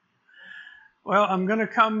Well, I'm going to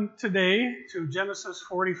come today to Genesis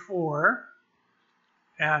 44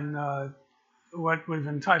 and what we've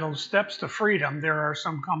entitled Steps to Freedom. There are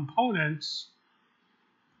some components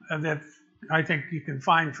that I think you can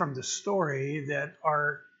find from the story that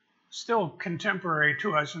are still contemporary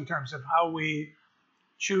to us in terms of how we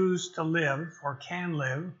choose to live or can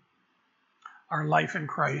live our life in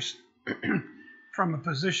Christ from a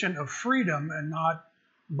position of freedom and not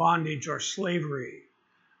bondage or slavery.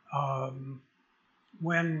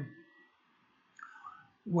 When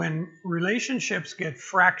relationships get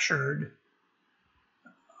fractured,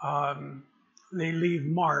 they leave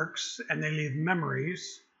marks and they leave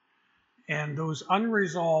memories, and those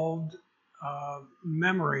unresolved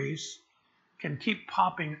memories can keep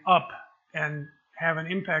popping up and have an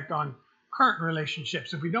impact on current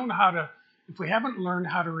relationships. If we haven't learned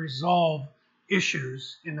how to resolve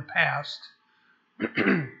issues in the past,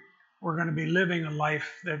 we're going to be living a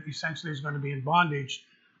life that essentially is going to be in bondage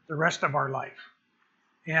the rest of our life.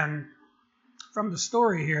 And from the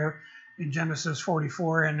story here in Genesis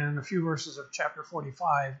 44 and in a few verses of chapter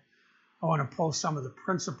 45, I want to pull some of the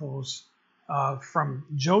principles from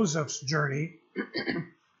Joseph's journey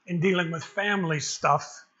in dealing with family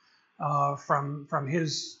stuff from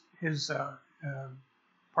his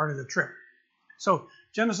part of the trip. So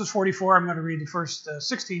Genesis 44, I'm going to read the first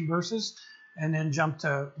 16 verses and then jump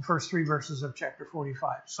to the first 3 verses of chapter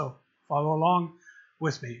 45. So follow along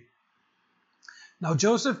with me. Now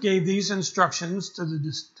Joseph gave these instructions to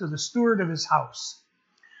the steward of his house.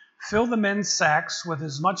 Fill the men's sacks with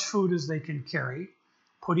as much food as they can carry.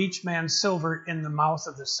 Put each man's silver in the mouth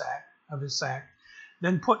of his sack.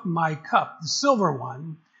 Then put my cup, the silver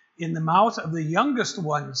one, in the mouth of the youngest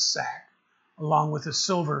one's sack, along with the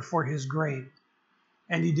silver for his grain.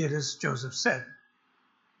 And he did as Joseph said.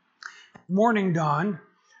 Morning dawned,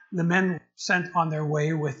 the men sent on their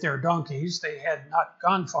way with their donkeys. They had not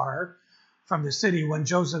gone far from the city when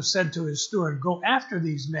Joseph said to his steward, "Go after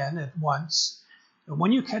these men at once, and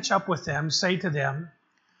when you catch up with them, say to them,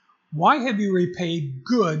 'Why have you repaid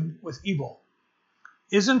good with evil?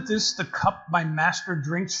 Isn't this the cup my master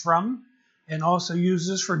drinks from and also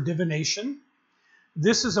uses for divination?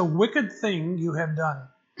 This is a wicked thing you have done.'"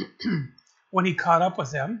 When he caught up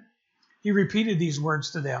with them, he repeated these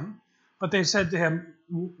words to them. But they said to him,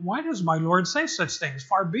 "Why does my Lord say such things?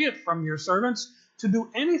 Far be it from your servants to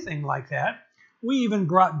do anything like that. We even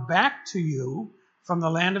brought back to you from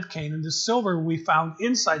the land of Canaan the silver we found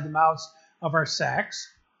inside the mouths of our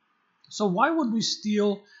sacks. So why would we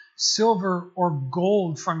steal silver or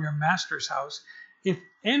gold from your master's house? If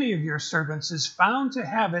any of your servants is found to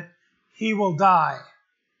have it, he will die,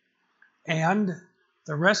 and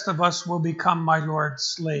the rest of us will become my Lord's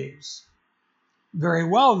slaves." "Very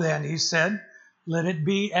well then," he said, "let it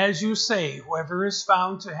be as you say. Whoever is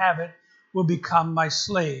found to have it will become my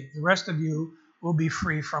slave. The rest of you will be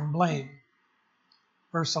free from blame."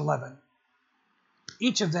 Verse 11.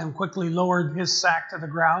 Each of them quickly lowered his sack to the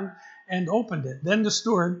ground and opened it. Then the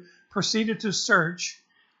steward proceeded to search,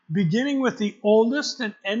 beginning with the oldest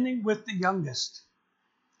and ending with the youngest.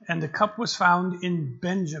 And the cup was found in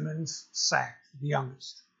Benjamin's sack, the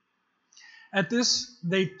youngest. At this,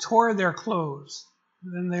 they tore their clothes.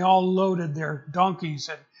 Then they all loaded their donkeys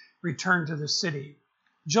and returned to the city.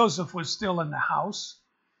 Joseph was still in the house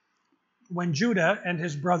when Judah and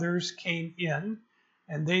his brothers came in,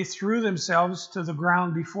 and they threw themselves to the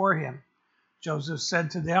ground before him. Joseph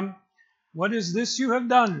said to them, "What is this you have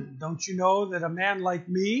done? Don't you know that a man like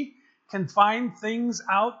me can find things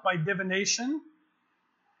out by divination?"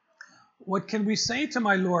 "What can we say to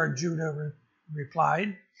my lord?" Judah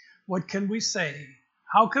replied. "What can we say?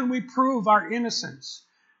 How can we prove our innocence?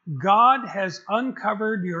 God has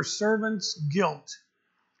uncovered your servant's guilt.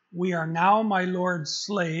 We are now my Lord's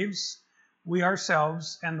slaves, we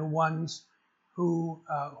ourselves and the ones who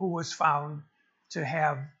was found to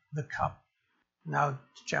have the cup." Now,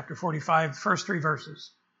 chapter 45, first 3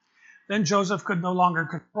 verses. Then Joseph could no longer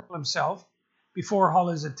control himself before all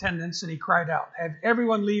his attendants, and he cried out, "Have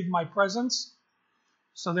everyone leave my presence."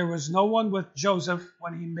 So there was no one with Joseph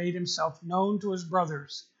when he made himself known to his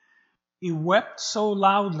brothers. He wept so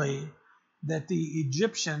loudly that the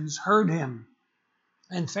Egyptians heard him,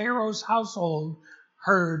 and Pharaoh's household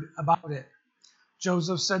heard about it.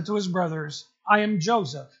 Joseph said to his brothers, "I am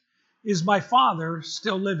Joseph. Is my father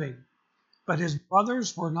still living?" But his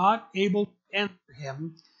brothers were not able to answer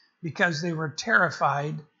him because they were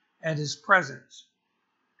terrified at his presence.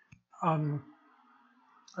 I'm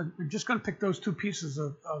just going to pick those 2 pieces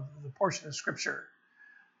of the portion of Scripture.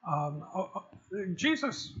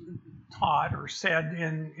 Jesus taught or said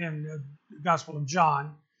in the Gospel of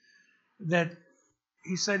John that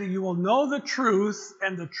he said, you will know the truth,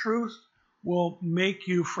 and the truth will make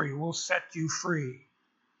you free, will set you free.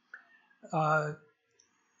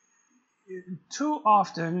 Too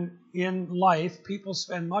often in life, people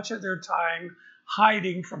spend much of their time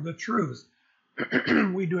hiding from the truth.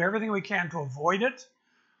 We do everything we can to avoid it.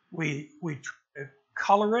 We try to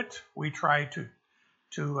color it. We try to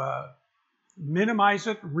minimize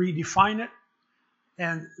it, redefine it.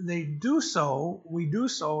 And we do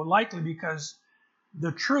so likely because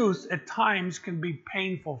the truth at times can be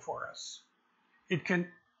painful for us. It can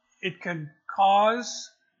cause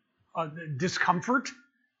discomfort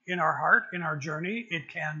in our heart, in our journey. It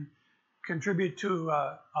can contribute to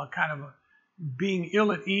a kind of being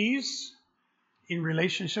ill at ease in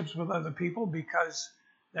relationships with other people, because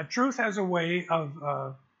that truth has a way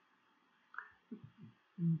of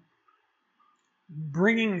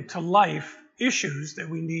bringing to life issues that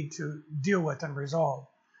we need to deal with and resolve.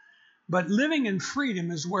 But living in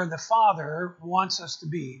freedom is where the Father wants us to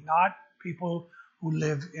be, not people who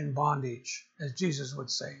live in bondage, as Jesus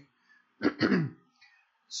would say.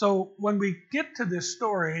 So when we get to this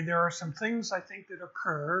story, there are some things I think that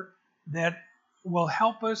occur that will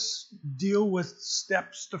help us deal with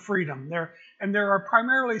steps to freedom. There are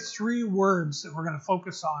primarily three words that we're going to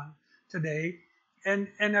focus on today. And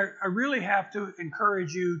I really have to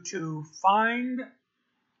encourage you to find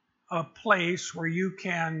a place where you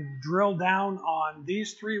can drill down on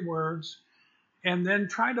these three words and then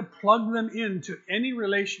try to plug them into any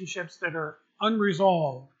relationships that are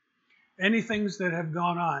unresolved, any things that have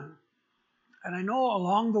gone on. And I know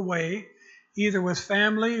along the way, either with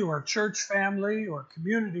family or church family or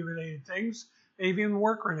community-related things, maybe even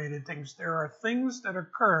work-related things, there are things that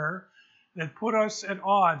occur that put us at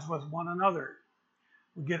odds with one another.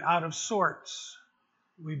 We get out of sorts.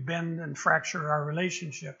 We bend and fracture our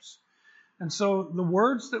relationships. And so the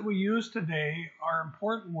words that we use today are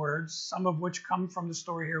important words, some of which come from the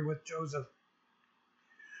story here with Joseph.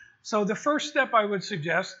 So the first step I would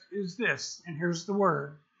suggest is this, and here's the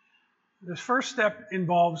word. The first step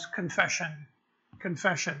involves confession.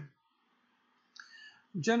 Confession.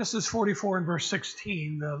 Genesis 44 and verse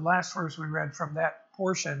 16, the last verse we read from that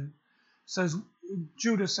portion, says,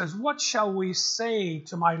 Judah says, "What shall we say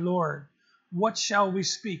to my Lord? What shall we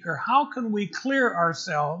speak? Or how can we clear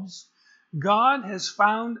ourselves? God has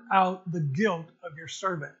found out the guilt of your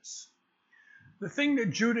servants." The thing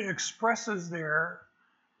that Judah expresses there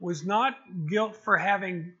was not guilt for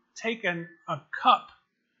having taken a cup.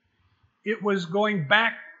 It was going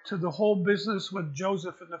back to the whole business with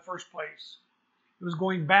Joseph in the first place. It was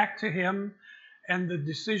going back to him and the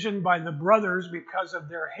decision by the brothers, because of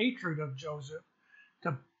their hatred of Joseph,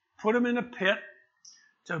 to put him in a pit,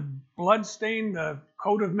 to bloodstain the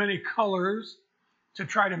coat of many colors, to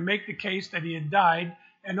try to make the case that he had died,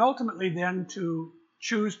 and ultimately then to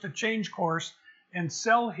choose to change course and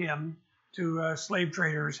sell him to slave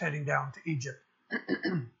traders heading down to Egypt.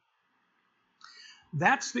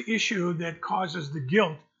 That's the issue that causes the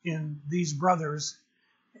guilt in these brothers,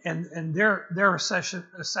 and their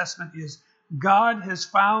assessment is, God has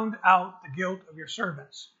found out the guilt of your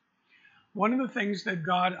servants. One of the things that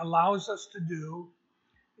God allows us to do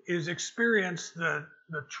is experience the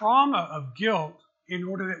trauma of guilt in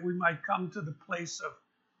order that we might come to the place of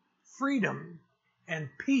freedom and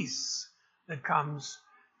peace that comes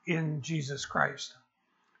in Jesus Christ.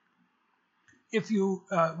 If you,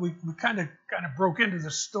 we kind of broke into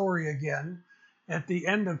the story again. At the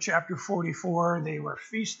end of chapter 44, they were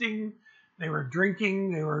feasting, they were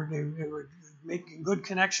drinking, they were making good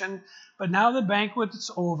connection. But now the banquet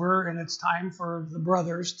is over, and it's time for the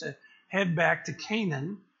brothers to head back to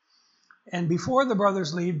Canaan. And before the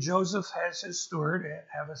brothers leave, Joseph has his steward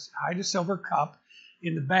hide a silver cup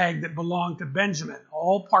in the bag that belonged to Benjamin,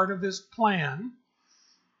 all part of his plan.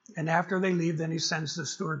 And after they leave, then he sends the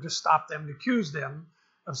steward to stop them, to accuse them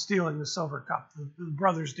of stealing the silver cup. The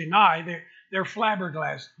brothers deny. They're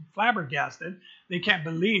flabbergasted. They can't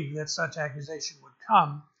believe that such accusation would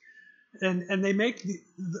come. And they make,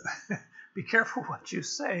 be careful what you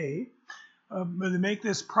say, but they make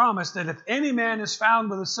this promise that if any man is found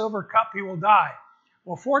with a silver cup, he will die.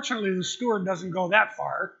 Well, fortunately, the steward doesn't go that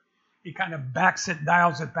far. He kind of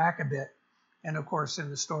dials it back a bit. And of course, in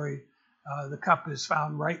the story, the cup is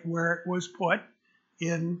found right where it was put,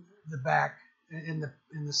 in the back, in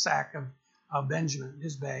the sack of Benjamin,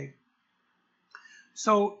 his bag.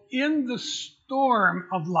 So in the storm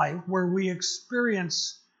of life, where we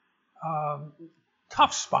experience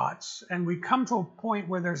tough spots, and we come to a point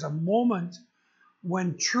where there's a moment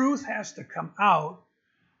when truth has to come out,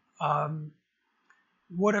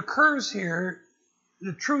 what occurs here,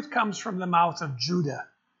 the truth comes from the mouth of Judah.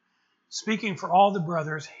 speaking for all the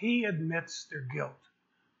brothers, he admits their guilt.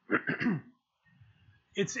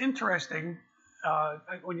 It's interesting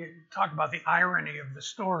when you talk about the irony of the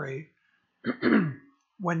story.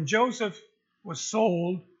 When Joseph was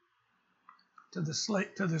sold to the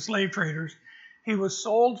slave traders, he was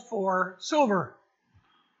sold for silver,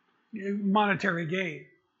 monetary gain.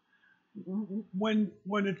 When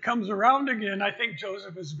it comes around again, I think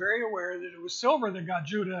Joseph is very aware that it was silver that got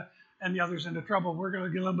Judah and the others into trouble. We're going to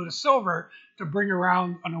get a little bit of silver to bring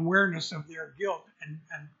around an awareness of their guilt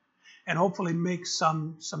and hopefully make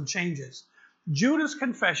some changes. Judah's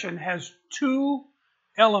confession has two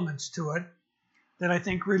elements to it that I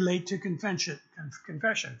think relate to confession.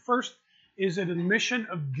 First is an admission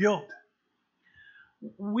of guilt.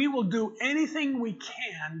 We will do anything we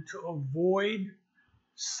can to avoid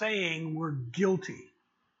saying we're guilty.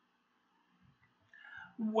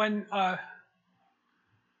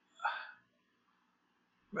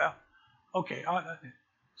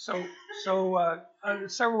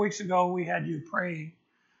 Several weeks ago we had you pray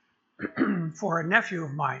for a nephew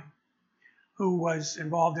of mine who was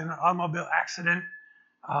involved in an automobile accident.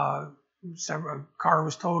 A car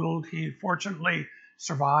was totaled. He fortunately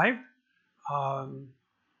survived.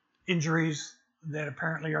 Injuries that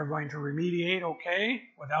apparently are going to remediate okay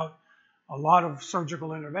without a lot of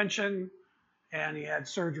surgical intervention. And he had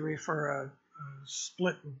surgery for a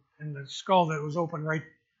split in the skull that was open right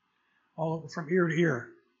all from ear to ear.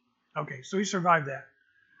 Okay, so he survived that.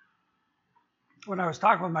 When I was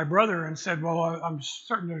talking with my brother and said, well, I'm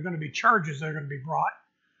certain there's going to be charges that are going to be brought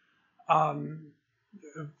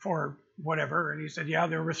for whatever. And he said, yeah,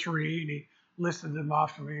 there were 3. And he listed them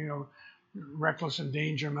off to me, reckless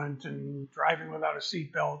endangerment and driving without a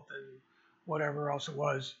seatbelt and whatever else it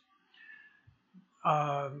was.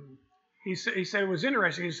 He said it was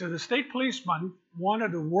interesting. He said the state policeman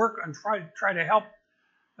wanted to work and try to help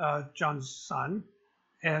John's son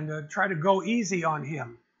and try to go easy on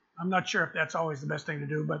him. I'm not sure if that's always the best thing to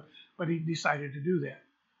do, but he decided to do that.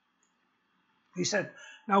 He said,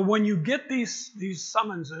 now when you get these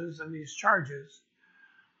summonses and these charges,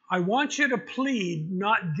 I want you to plead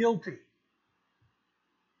not guilty.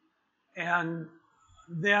 And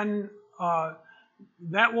then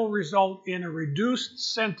that will result in a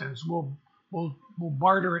reduced sentence. We'll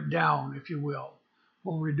barter it down, if you will.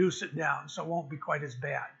 We'll reduce it down so it won't be quite as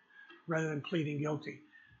bad, rather than pleading guilty.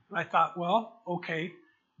 And I thought, well, okay,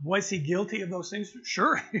 was he guilty of those things?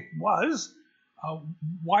 Sure, he was.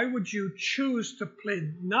 Why would you choose to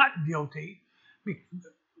plead not guilty?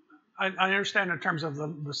 I understand in terms of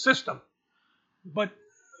the system, but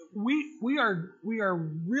we are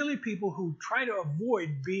really people who try to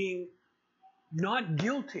avoid being not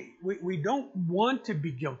guilty. We don't want to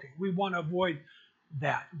be guilty. We want to avoid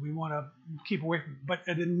that. We want to keep away from it. But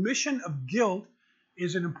an admission of guilt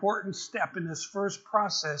is an important step in this first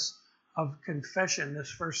process of confession, this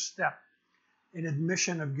first step, an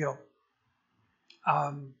admission of guilt.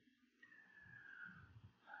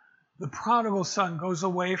 The prodigal son goes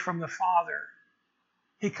away from the father.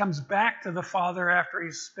 He comes back to the father after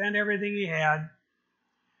he's spent everything he had.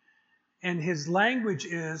 And his language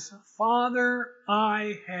is, Father,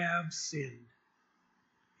 I have sinned.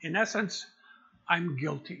 In essence, I'm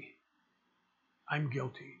guilty. I'm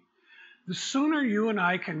guilty. The sooner you and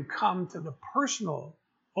I can come to the personal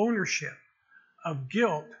ownership of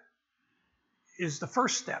guilt is the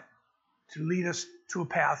first step to lead us to a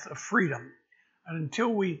path of freedom. And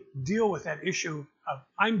until we deal with that issue of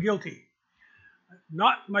I'm guilty,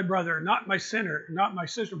 not my brother, not my sinner, not my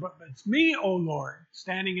sister, but it's me, O Lord,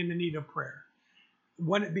 standing in the need of prayer.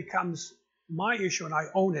 When it becomes my issue and I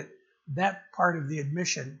own it, that part of the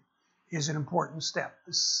admission is an important step.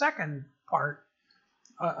 The second part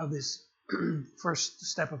of this first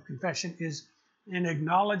step of confession is an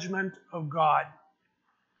acknowledgement of God.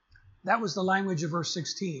 That was the language of verse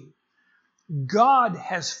 16. God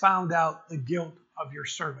has found out the guilt of your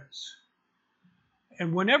servants.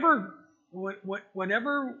 And whenever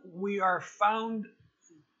we are found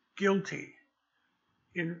guilty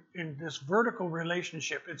in this vertical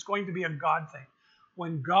relationship, it's going to be a God thing.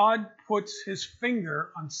 When God puts his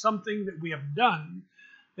finger on something that we have done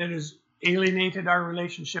that has alienated our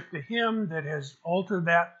relationship to him, that has altered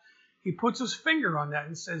that, he puts his finger on that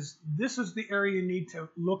and says, this is the area you need to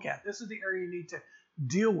look at. This is the area you need to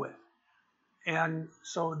deal with. And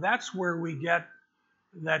so that's where we get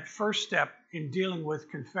that first step in dealing with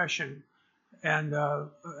confession. And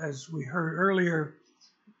as we heard earlier,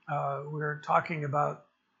 we were talking about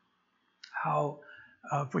how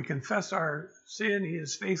if we confess our sin, he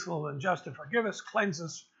is faithful and just to forgive us, cleanse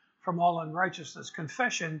us from all unrighteousness.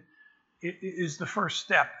 Confession is the first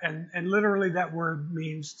step. And literally that word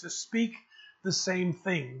means to speak the same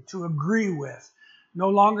thing, to agree with. No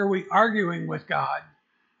longer are we arguing with God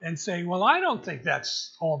and saying, well, I don't think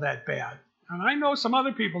that's all that bad. And I know some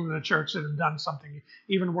other people in the church that have done something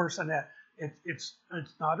even worse than that. It's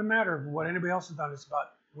not a matter of what anybody else has done. It's about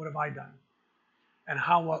what have I done? And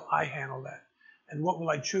how will I handle that? And what will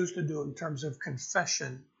I choose to do in terms of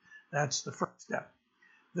confession? That's the first step.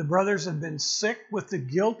 The brothers have been sick with the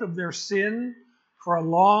guilt of their sin for a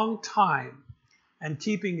long time, and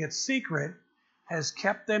keeping it secret has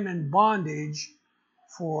kept them in bondage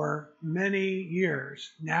for many years.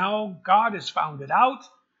 Now God has found it out,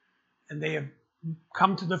 and they have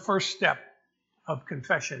come to the first step of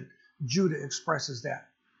confession. Judah expresses that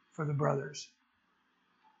for the brothers.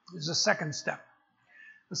 There's a second step.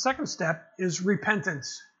 The second step is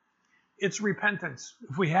repentance. It's repentance.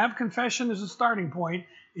 If we have confession as a starting point,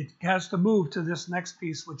 it has to move to this next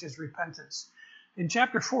piece, which is repentance. In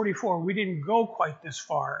chapter 44, we didn't go quite this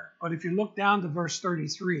far, but if you look down to verse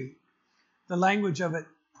 33, the language of it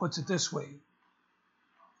puts it this way.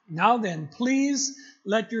 Now then, please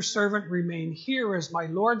let your servant remain here as my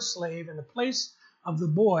Lord's slave in the place of the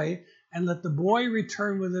boy, and let the boy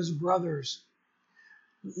return with his brothers.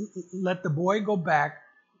 Let the boy go back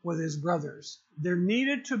with his brothers. There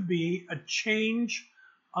needed to be a change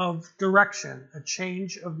of direction, a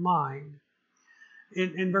change of mind.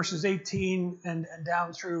 In verses 18 and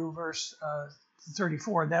down through verse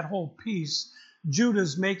 34, that whole piece,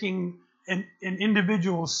 Judah's making an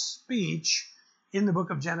individual speech in the book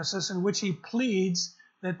of Genesis in which he pleads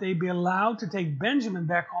that they be allowed to take Benjamin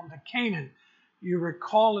back home to Canaan. You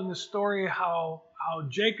recall in the story how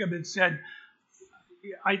Jacob had said,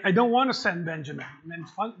 I don't want to send Benjamin. And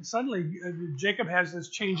then suddenly Jacob has this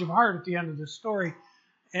change of heart at the end of the story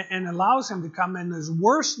and allows him to come, and his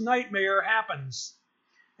worst nightmare happens.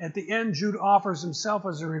 At the end, Judah offers himself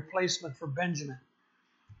as a replacement for Benjamin.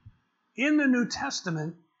 In the New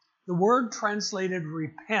Testament, the word translated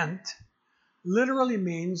repent literally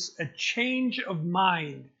means a change of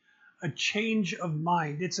mind. A change of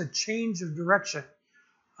mind. It's a change of direction.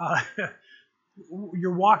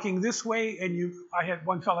 You're walking this way, and I had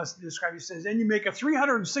one fellow describe, he says, and you make a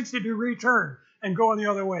 360-degree turn and go on the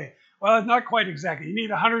other way. Well, not quite exactly. You need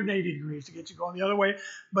 180 degrees to get you going the other way.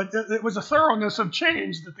 But it was a thoroughness of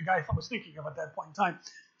change that the guy was thinking of at that point in time.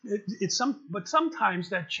 But sometimes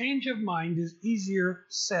that change of mind is easier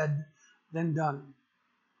said than done.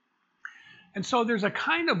 And so there's a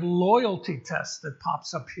kind of loyalty test that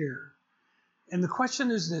pops up here. And the question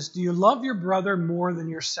is this: do you love your brother more than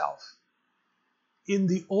yourself? In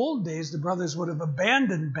the old days, the brothers would have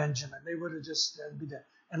abandoned Benjamin. They would have just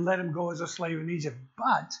and let him go as a slave in Egypt.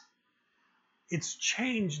 But it's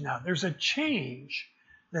changed now. There's a change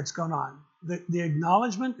that's gone on. The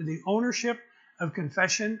acknowledgement, the ownership of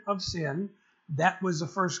confession of sin, that was the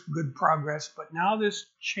first good progress. But now this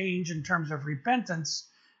change in terms of repentance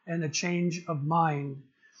and a change of mind.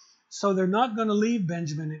 So they're not going to leave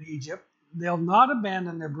Benjamin in Egypt. They'll not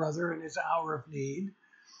abandon their brother in his hour of need.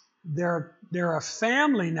 They're a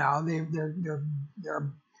family now. They're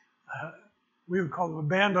we would call them a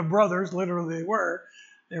band of brothers. Literally, they were.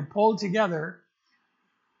 They're pulled together.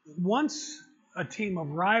 Once a team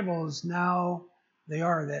of rivals, now they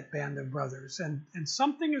are that band of brothers. And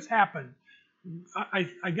something has happened.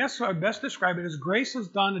 I guess I'd best describe it as grace has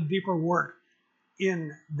done a deeper work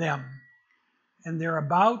in them. And they're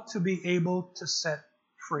about to be able to set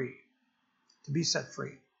free. To be set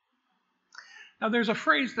free. Now, there's a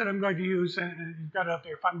phrase that I'm going to use, and you've got it up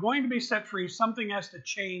there. If I'm going to be set free, something has to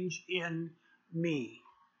change in me,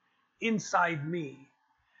 inside me.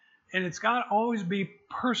 And it's got to always be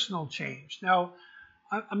personal change. Now,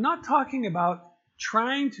 I'm not talking about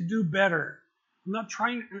trying to do better. I'm not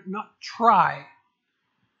trying, not try.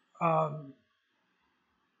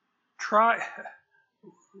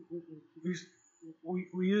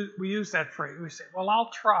 We use that phrase. We say, well, I'll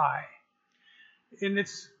try. And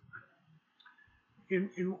it's,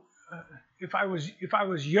 if I was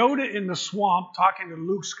Yoda in the swamp talking to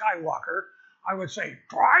Luke Skywalker, I would say,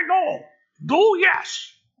 try no, do yes,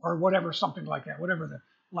 or whatever, something like that, whatever the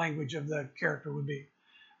language of the character would be.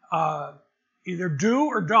 Either do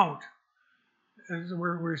or don't.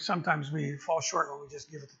 Sometimes we fall short when we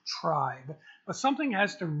just give it a try. But something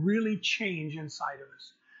has to really change inside of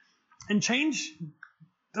us. And change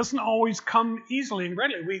doesn't always come easily and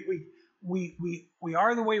readily. We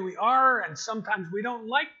are the way we are, and sometimes we don't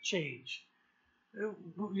like change. And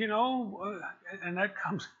that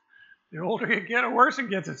comes, the older you get, the worse it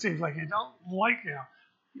gets, it seems like. You don't like,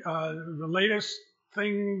 the latest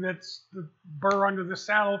thing that's the burr under the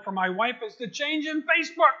saddle for my wife is the change in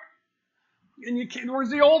Facebook. And you can't, where's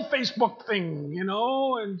the old Facebook thing,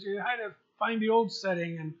 and you had to find the old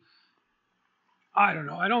setting. And I don't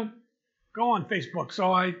know. I don't go on Facebook,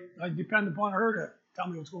 so I depend upon her to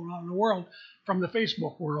tell me what's going on in the world from the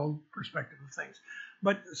Facebook world perspective of things.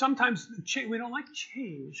 But sometimes we don't like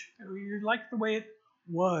change. We like the way it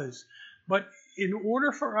was. But in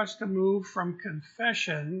order for us to move from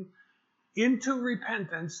confession into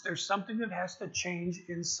repentance, there's something that has to change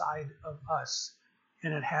inside of us,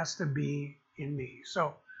 and it has to be in me.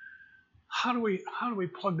 So how do we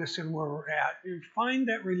plug this in where we're at? You find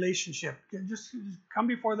that relationship. Just come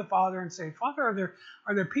before the Father and say, Father,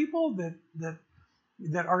 are there people that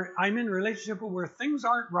are I'm in a relationship where things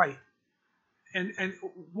aren't right? And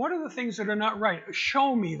what are the things that are not right?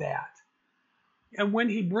 Show me that. And when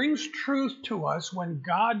he brings truth to us, when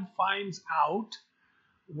God finds out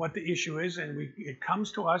what the issue is and it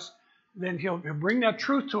comes to us, then he'll bring that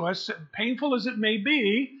truth to us, painful as it may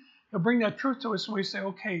be. He'll bring that truth to us, and we say,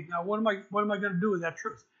 okay, now what am I going to do with that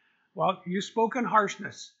truth? Well, you spoke in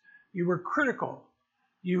harshness. You were critical.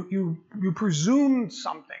 You presumed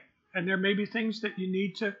something, and there may be things that you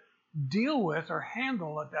need to deal with or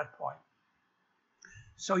handle at that point.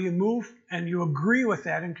 So you move and you agree with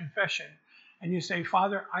that in confession, and you say,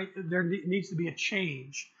 Father, there needs to be a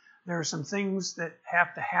change. There are some things that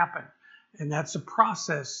have to happen, and that's a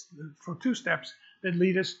process for 2 steps that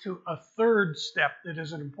lead us to a 3rd step that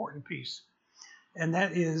is an important piece, and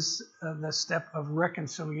that is the step of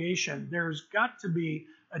reconciliation. There's got to be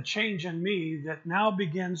a change in me that now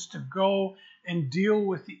begins to go and deal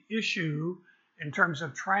with the issue in terms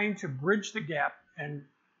of trying to bridge the gap and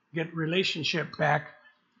get relationship back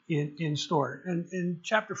in store. And in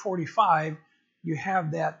chapter 45, you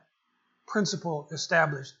have that principle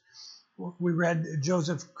established. We read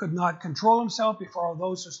Joseph could not control himself before all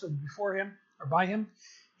those who stood before him or by him.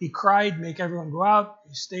 He cried, make everyone go out.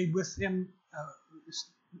 He stayed with him.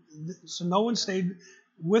 So no one stayed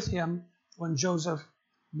with him when Joseph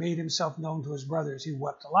made himself known to his brothers. He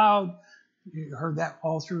wept aloud. You heard that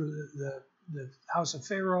all through the house of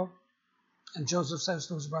Pharaoh. And Joseph says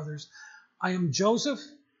to his brothers, I am Joseph.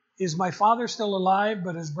 Is my father still alive?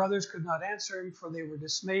 But his brothers could not answer him, for they were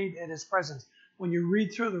dismayed at his presence. When you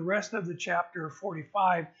read through the rest of the chapter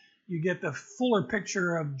 45, you get the fuller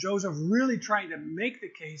picture of Joseph really trying to make the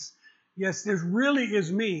case, yes, this really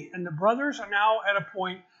is me. And the brothers are now at a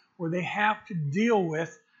point where they have to deal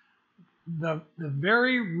with the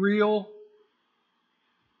very real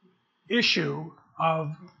issue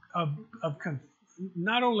of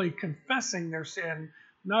not only confessing their sin,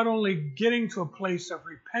 not only getting to a place of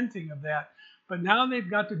repenting of that, but now they've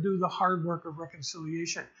got to do the hard work of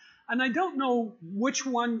reconciliation. And I don't know which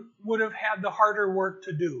one would have had the harder work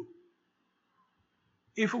to do.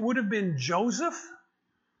 If it would have been Joseph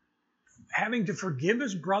having to forgive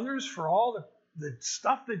his brothers for all the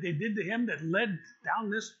stuff that they did to him that led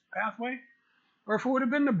down this pathway, or if it would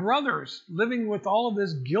have been the brothers living with all of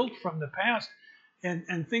this guilt from the past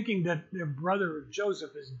and thinking that their brother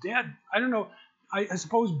Joseph is dead. I don't know. I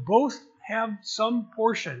suppose both have some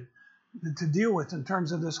portion to deal with in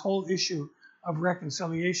terms of this whole issue of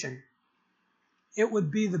reconciliation. It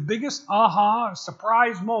would be the biggest aha,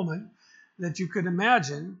 surprise moment that you could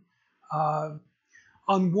imagine. On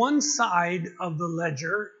one side of the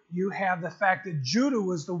ledger, you have the fact that Judah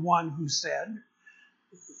was the one who said,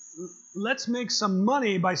 let's make some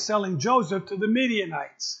money by selling Joseph to the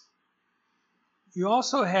Midianites. You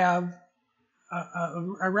also have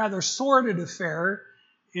a rather sordid affair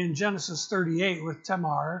in Genesis 38 with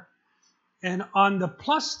Tamar. And on the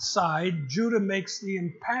plus side, Judah makes the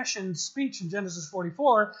impassioned speech in Genesis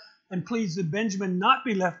 44 and pleads that Benjamin not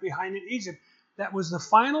be left behind in Egypt. That was the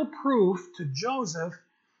final proof to Joseph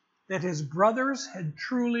that his brothers had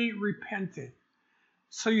truly repented.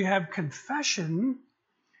 So you have confession,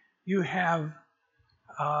 you have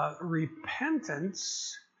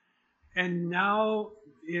repentance, and now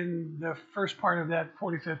in the first part of that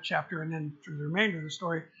 45th chapter and then through the remainder of the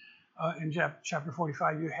story, in chapter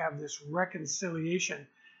 45, you have this reconciliation,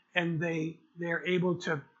 and they're able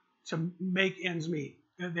to make ends meet.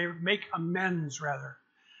 They make amends, rather.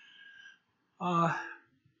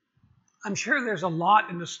 I'm sure there's a lot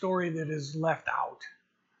in the story that is left out.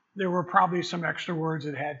 There were probably some extra words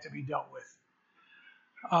that had to be dealt with.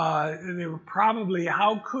 They were probably,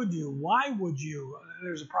 how could you? Why would you?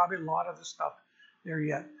 There's probably a lot of the stuff there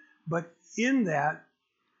yet. But in that,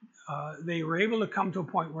 they were able to come to a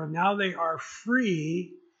point where now they are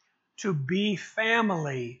free to be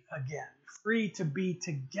family again, free to be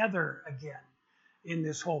together again in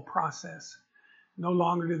this whole process. No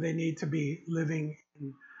longer do they need to be living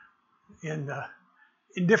in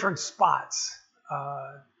different spots.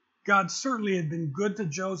 God certainly had been good to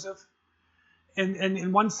Joseph. And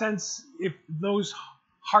in one sense, if those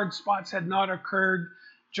hard spots had not occurred,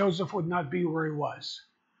 Joseph would not be where he was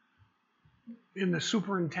in the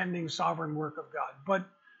superintending sovereign work of God.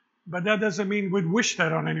 But that doesn't mean we'd wish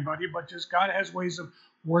that on anybody, but just God has ways of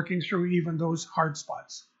working through even those hard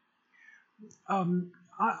spots.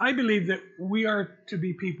 I believe that we are to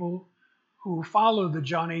be people who follow the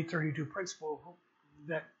John 8:32 principle,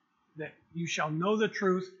 that you shall know the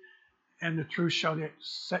truth, and the truth shall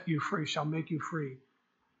set you free, shall make you free.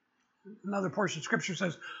 Another portion of Scripture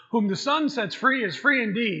says, whom the Son sets free is free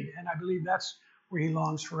indeed. And I believe that's where he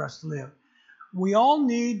longs for us to live. We all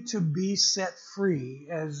need to be set free,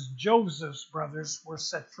 as Joseph's brothers were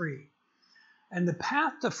set free. And the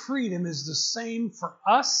path to freedom is the same for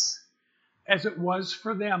us as it was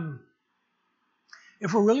for them.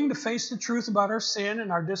 If we're willing to face the truth about our sin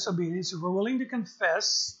and our disobedience, if we're willing to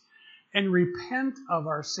confess and repent of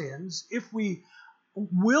our sins, if we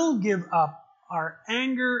will give up our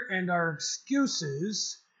anger and our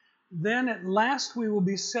excuses, then at last we will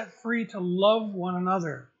be set free to love one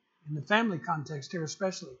another. In the family context here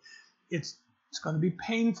especially, it's going to be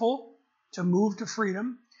painful to move to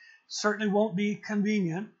freedom. Certainly won't be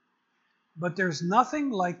convenient, but there's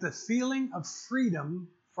nothing like the feeling of freedom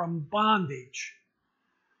from bondage.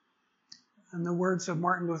 And the words of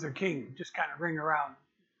Martin Luther King just kind of ring around.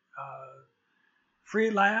 Free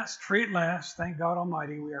at last, thank God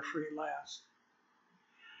Almighty, we are free at last.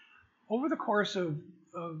 Over the course of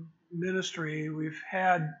ministry, we've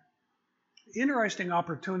had interesting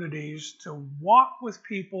opportunities to walk with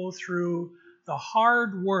people through the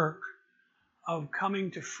hard work of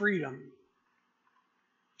coming to freedom.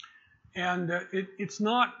 And it's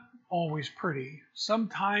not always pretty.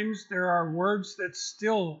 Sometimes there are words that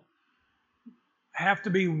still have to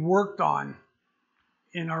be worked on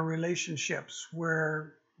in our relationships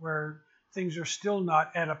where things are still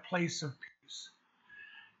not at a place of peace.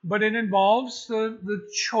 But it involves the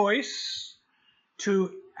choice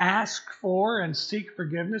to ask for and seek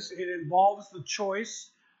forgiveness. It involves the choice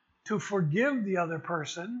to forgive the other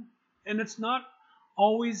person, and it's not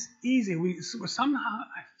always easy. I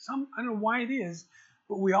don't know why it is,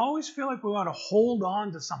 but we always feel like we want to hold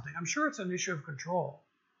on to something. I'm sure it's an issue of control.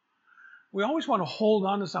 We always want to hold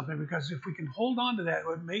on to something, because if we can hold on to that,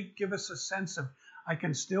 it may give us a sense of, I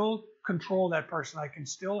can still control that person. I can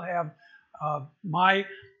still have my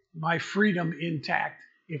freedom intact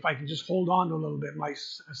if I can just hold on to a little bit, my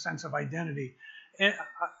sense of identity.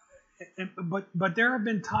 But there have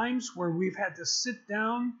been times where we've had to sit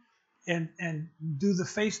down and do the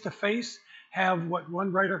face-to-face, have what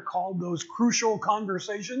one writer called those crucial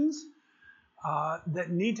conversations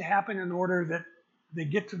that need to happen in order that they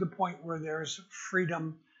get to the point where there's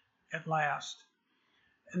freedom at last.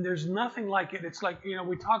 And there's nothing like it. It's like,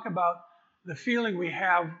 we talk about the feeling we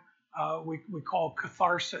have, we call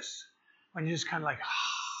catharsis, when you just kind of like,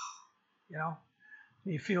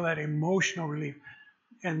 you feel that emotional relief.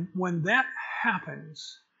 And when that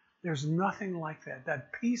happens, there's nothing like that.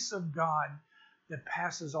 That peace of God that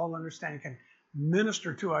passes all understanding can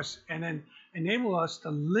minister to us and then enable us to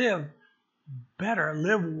live better,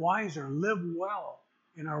 live wiser, live well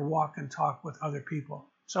in our walk and talk with other people.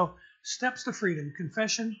 So, steps to freedom: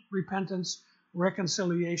 confession, repentance,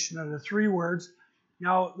 reconciliation are the three words.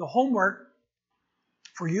 Now, the homework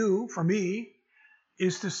for you, for me,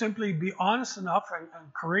 is to simply be honest enough and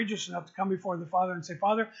courageous enough to come before the Father and say,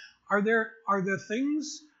 Father, are there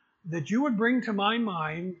things that you would bring to my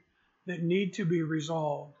mind that need to be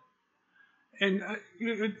resolved? And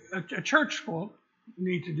a church will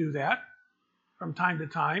need to do that from time to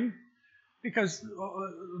time, because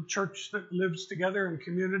a church that lives together in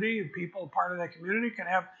community, and people part of that community, can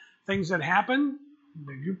have things that happen.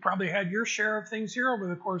 You probably had your share of things here over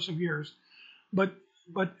the course of years. But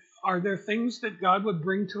are there things that God would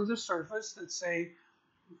bring to the surface that say,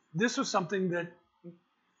 this was something that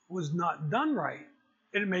was not done right?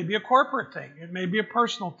 It may be a corporate thing. It may be a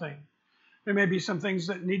personal thing. There may be some things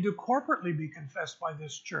that need to corporately be confessed by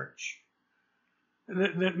this church.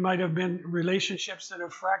 That might have been relationships that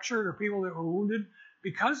have fractured, or people that were wounded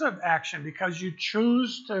because of action, because you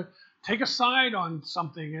choose to take a side on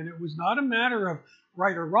something, and it was not a matter of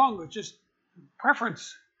right or wrong, it was just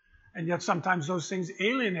preference. And yet sometimes those things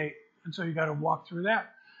alienate, and so you got to walk through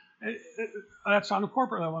that. That's on a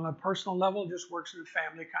corporate level. On a personal level, it just works in a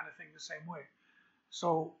family kind of thing the same way.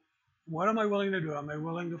 So what am I willing to do? Am I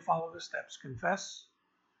willing to follow the steps? Confess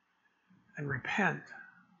and repent,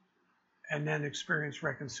 and then experience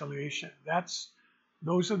reconciliation.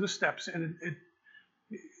 Those are the steps. And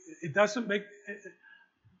it doesn't make...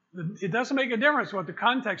 It doesn't make a difference what the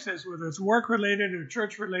context is, whether it's work-related or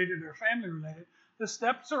church-related or family-related. The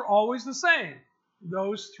steps are always the same.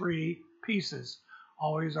 Those three pieces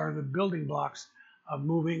always are the building blocks of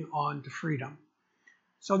moving on to freedom.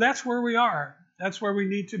 So that's where we are. That's where we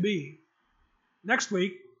need to be. Next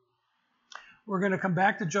week, we're going to come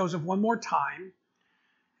back to Joseph one more time,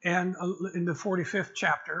 and in the 45th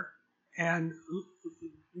chapter, and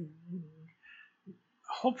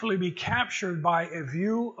hopefully be captured by a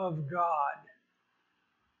view of God.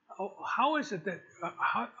 How is it that,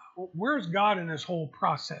 where's God in this whole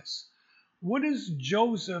process? What is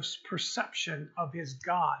Joseph's perception of his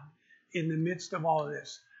God in the midst of all of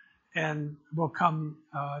this? And we'll come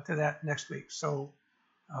to that next week. So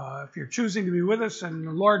if you're choosing to be with us, and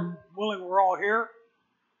the Lord willing, we're all here,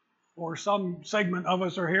 or some segment of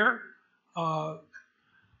us are here,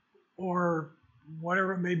 or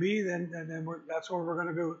whatever it may be, then that's where we're going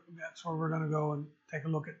to go. That's where we're going to go and take a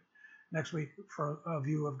look at next week for a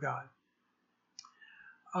view of God.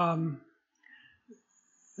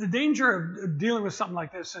 The danger of dealing with something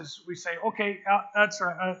like this is we say, okay, that's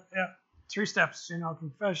right, 3 steps,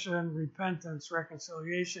 confession, repentance,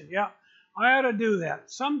 reconciliation. Yeah, I ought to do that.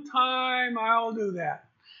 Sometime I'll do that.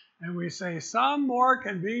 And we say, some more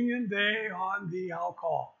convenient day on the I'll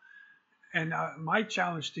call. And my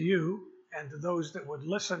challenge to you and to those that would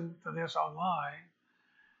listen to this online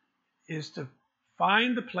is to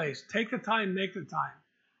find the place, take the time, make the time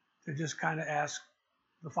to just kind of ask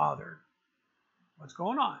the Father, what's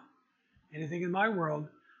going on? Anything in my world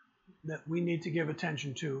that we need to give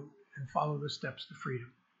attention to and follow the steps to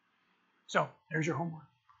freedom. So there's your homework.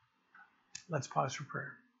 Let's pause for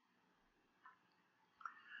prayer.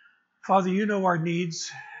 Father, you know our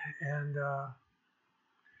needs, and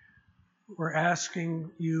we're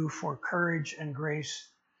asking you for courage and grace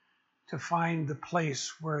to find the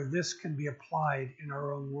place where this can be applied in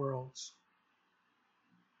our own worlds,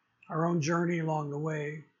 our own journey along the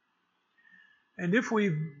way. And if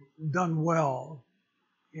we've done well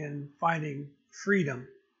in finding freedom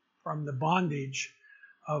from the bondage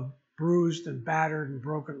of bruised and battered and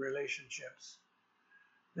broken relationships,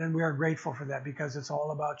 then we are grateful for that, because it's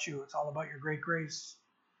all about you. It's all about your great grace.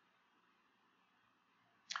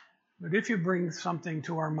 But if you bring something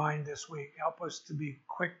to our mind this week, help us to be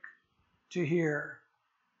quick to hear,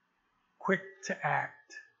 quick to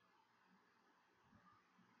act,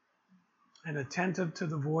 and attentive to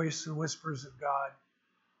the voice and whispers of God.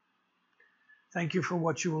 Thank you for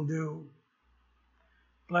what you will do.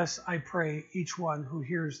 Bless, I pray, each one who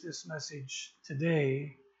hears this message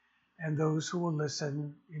today and those who will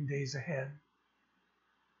listen in days ahead.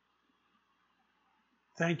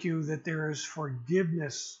 Thank you that there is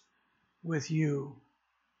forgiveness with you,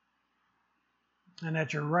 and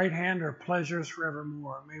at your right hand are pleasures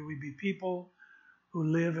forevermore. May we be people who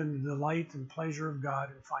live in the delight and pleasure of God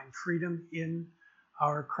and find freedom in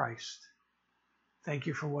our Christ. Thank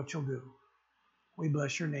you for what you'll do. We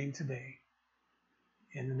bless your name today.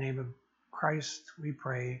 In the name of Christ we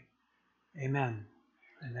pray. Amen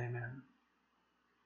and amen.